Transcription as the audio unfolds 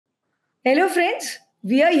Hello, friends.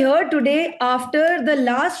 We are here today after the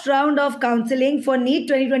last round of counseling for NEET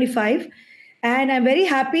 2025, and I'm very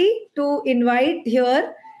happy to invite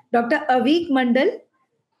here Dr. Aveek Mandal.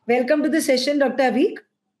 Welcome to the session, Dr. Aveek.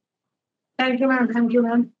 Thank you, ma'am. Thank you,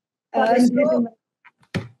 ma'am.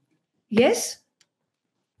 Yes?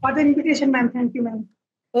 For the invitation, ma'am. Thank you, ma'am.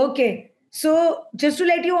 Okay. So, just to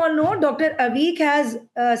let you all know, Dr. Aveek has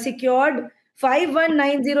secured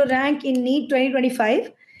 5190 rank in NEET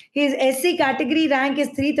 2025. His SC category rank is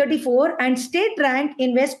 334 and state rank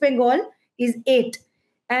in West Bengal is 8.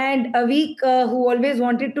 And Aveek, who always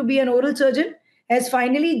wanted to be an oral surgeon, has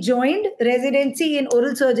finally joined residency in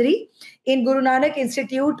oral surgery in Guru Nanak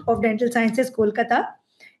Institute of Dental Sciences, Kolkata.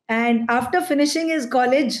 And after finishing his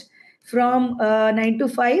college from 9 to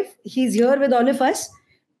 5, he's here with all of us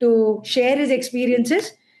to share his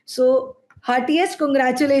experiences. So, heartiest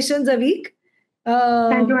congratulations, Aveek.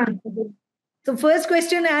 Thank you, ma'am. So, first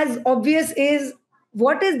question, as obvious, is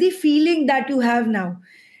what is the feeling that you have now?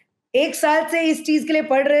 एक साल से इस चीज के लिए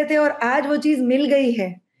पढ़ रहे थे और आज वो चीज मिल गई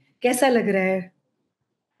है, कैसा लग रहा है?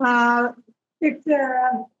 It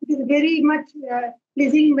is very much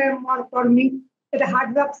pleasing for me that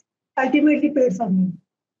hard work ultimately pays for me.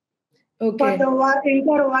 Okay. For the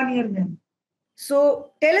entire 1 year, ma'am.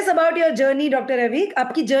 So tell us about your journey, Dr. Aveek.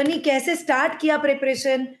 आपकी जर्नी कैसे स्टार्ट किया,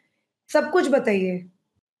 प्रिपरेशन सब कुछ बताइए.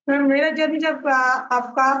 Ma'am मेरा journey जब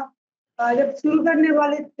जब शुरू करने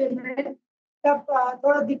वाले थे मैं तब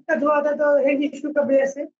थोड़ा दिक्कत हुआ था, तो हेल्थ इश्यू की वजह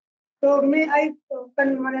से तो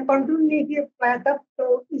मैंने कंटिन्यू नहीं किया पाया तब.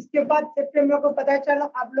 तो इसके बाद सितंबर को पता चला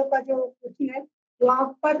आप लोग का जो कोचिंग है वहाँ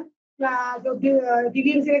पर जो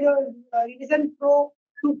DBMCI से जो रिवीजन प्रो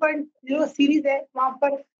 2.0 सीरीज है वहाँ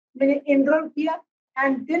पर मैंने एनरोल किया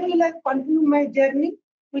and then we like continue my journey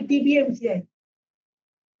with DBMCI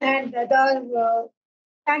and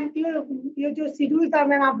and ये जो शेड्यूल था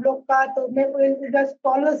मैम आप लोग का, तो मैं just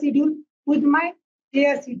follow schedule with my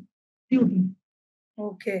JRC duty.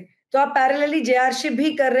 Okay, तो आप पैरेलली JRशिप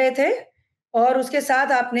भी कर रहे थे और उसके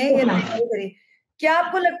साथ आपने ये तैयारी करी. क्या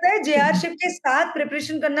आपको लगता है JRशिप के साथ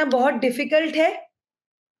प्रिपरेशन करना बहुत डिफिकल्ट है?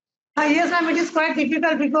 Yes, ma'am, it is quite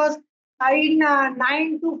difficult because in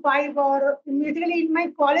 9 to 5 or basically in my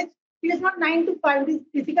college, it is not 9 to 5, it is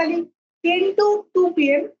basically 10 to 2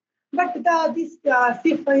 p.m. But this 5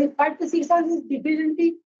 to 6 hours is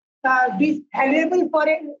definitely valuable for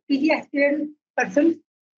a PG aspirant person.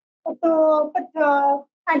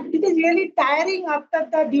 And it is really tiring after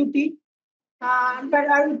the duty. But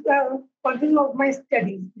I will continue my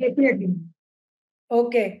studies, definitely.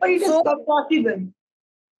 Okay. But it is possible.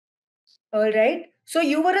 All right. So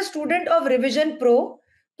you were a student of Revision Pro.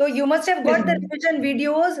 So you must have got the revision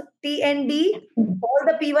videos, TND, all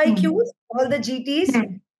the PYQs, all the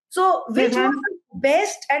GTs. So which was the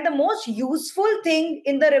best and the most useful thing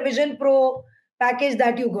in the Revision Pro package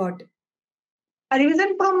that you got?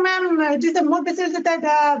 Revision Pro, ma'am, it is the more basically that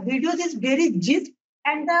the videos is very gist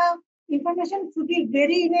and the information should be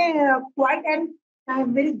very quiet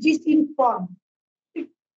and very gist in form.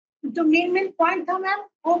 जो main point था ma'am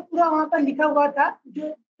वो पूरा वहाँ पर लिखा हुआ था जो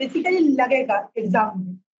बेसिकली लगेगा एग्जाम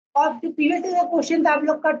में. और जो प्रीवियस ईयर का क्वेश्चन था आप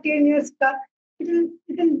लोग का 10 years का, it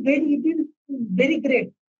is very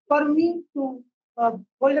great for me to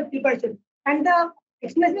hold the preparation and the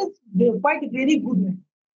explanation is quite very good ma'am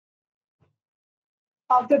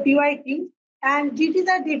of the PYQ and GTs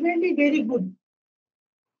are definitely very good.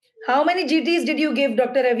 How many GTs did you give,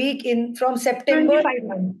 Dr. Aveek, from September?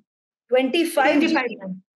 25. 25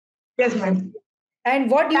 GTs. Yes, ma'am.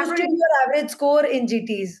 And what used to be your average score in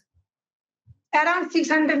GTs? Around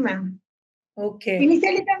 600, ma'am. Okay.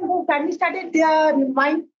 Initially, when we started,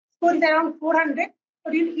 my score is around 400,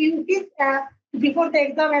 but it increased before the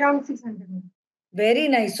exam around 600. Very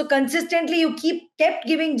nice. So consistently you kept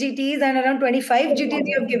giving GTs and around 25 GTs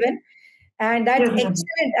you have given. And that's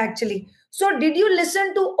excellent actually. So did you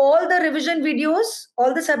listen to all the revision videos?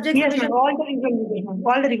 All the subject yes, revision? All the revision videos.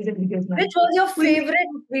 All the revision videos. Which was your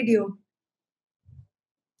favorite video?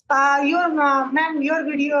 Ma'am, your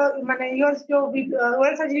video,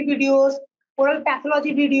 oral surgery videos, oral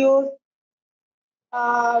pathology videos,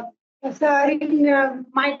 in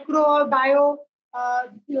micro bio,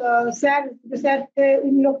 sir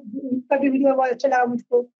इन लोग का भी video बहुत अच्छा लगा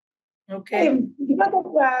मुझको. Okay. Because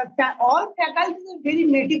all faculties are very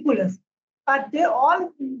meticulous, but the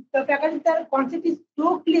faculty their concept is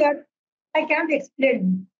so clear, I can't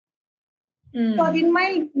explain. So in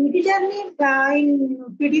my journey,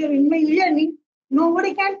 in my journey,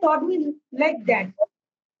 nobody can taught me like that.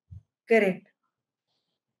 Correct.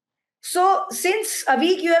 So since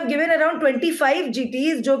Aveek you have given around 25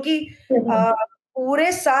 GTs, जो कि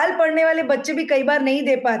पूरे साल पढ़ने वाले बच्चे भी कई बार नहीं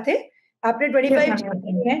दे पाते, आपने 25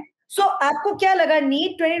 हैं, सो आपको क्या लगा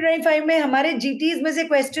नीट 2025 में हमारे जीटीज में से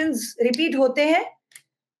क्वेश्चंस रिपीट होते हैं?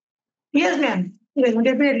 यस मैम,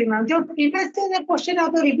 डेफिनेटली मैम, जो प्रीवियस से क्वेश्चन है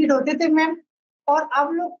तो रिपीट होते थे मैम। और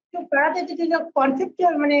आप लोग जो पढ़ाते थे जो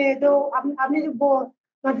कॉन्सेप्चुअल मैंने जो आपने जो वो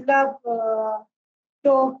मतलब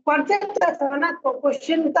जो कॉन्सेप्ट था ना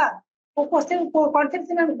क्वेश्चन का, वो क्वेश्चन को कॉन्सेप्ट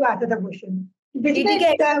से मैम आता था क्वेश्चन जीटी के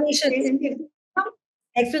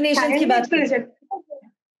एक्सप्लेनेशन की बात करें।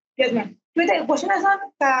 Yes, ma'am. So the question is on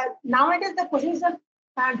nowadays the question is on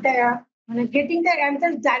getting the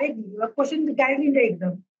answers directly. The question directly in the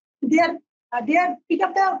exam. They are pick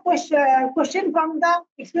up the question from the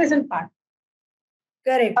explanation part.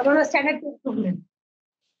 Correct. On the standard improvement.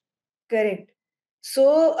 Correct.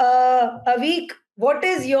 So, Aveek, what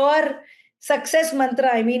is your success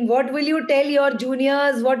mantra? I mean, what will you tell your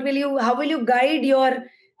juniors? How will you guide your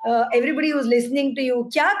everybody who's listening to you?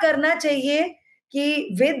 क्या करना चाहिए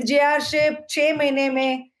कि with JRship 6 महीने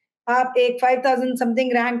में आप एक 5000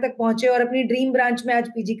 something rank तक पहुंचे और अपनी ड्रीम ब्रांच में आज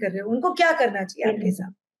पीजी कर रहे हो? उनको क्या करना चाहिए आपके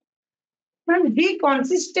हिसाब? Ma'am, be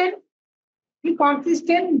consistent,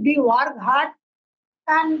 be work hard,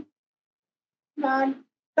 and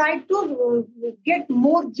try to get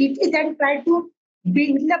more GTs and try to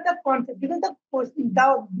build up the concept because the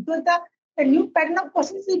new pattern of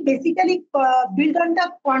questions is basically built on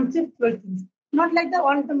the conceptual things, not like the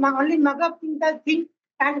only mug up the thing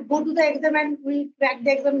and go to the exam and we crack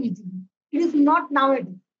the exam easily. It is not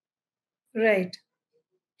nowadays. Right.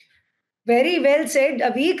 Very well said,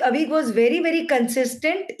 Aveek. Aveek was very, very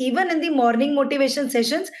consistent, even in the morning motivation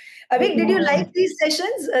sessions. Aveek, did you like these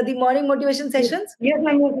sessions, the morning motivation sessions? Yes,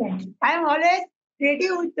 ma'am. I am always ready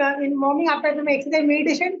in morning after the exercise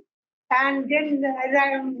meditation, and then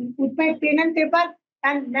with my pen and paper,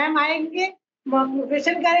 and ma'am आएंगे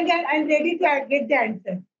question करेंगे and ready to get the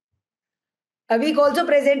answer. Aveek also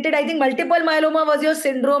presented, I think, multiple myeloma was your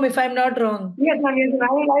syndrome, if I'm not wrong. Yes, ma'am. Yes, I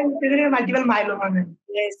presented multiple myeloma, ma'am.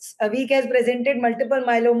 Yes, Aveek has presented multiple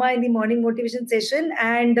myeloma in the morning motivation session,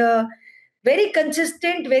 and very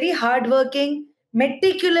consistent, very hardworking,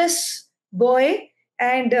 meticulous boy,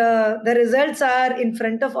 and the results are in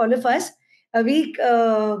front of all of us. Aveek,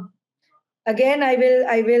 again, I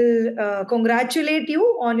will congratulate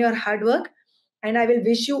you on your hard work, and I will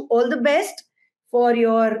wish you all the best for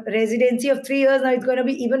your residency of 3 years. Now it's going to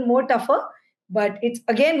be even more tougher, but it's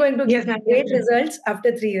again going to give great results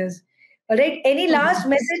after 3 years. All right. Any last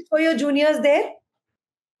message for your juniors there?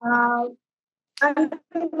 And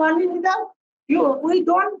one is we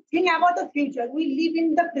don't think about the future. We live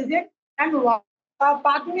in the present and walk.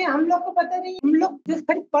 बाद में हम लोग को पता नहीं, हम लोग जिस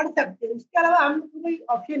खाली पढ़ सकते हैं उसके अलावा हम लोग को कोई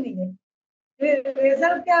ऑप्शन नहीं है.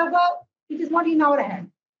 रिजल्ट क्या होगा, it is not in our hand.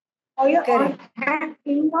 और ये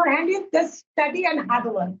in our hand is just study and hard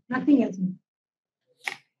work, nothing else.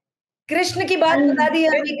 Krishna की बात बता दी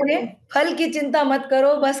अभी ने, फल की चिंता मत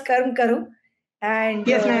करो, बस कर्म करो. And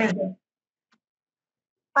yes, ma'am.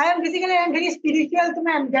 I am basically very spiritual, so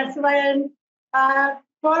ma'am. That's why I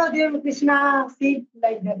follow them Krishna, see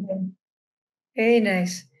like that. Very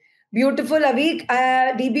nice. Beautiful, Aveek.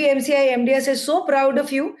 DBMCI MDS is so proud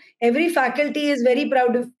of you. Every faculty is very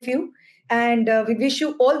proud of you. And we wish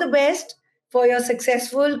you all the best for your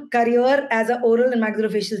successful career as an oral and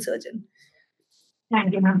maxillofacial surgeon.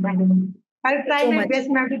 Thank you, ma'am. Thank you, ma'am. I'll try my best,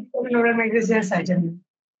 ma'am, to become an oral maxillofacial surgeon.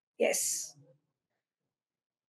 Yes.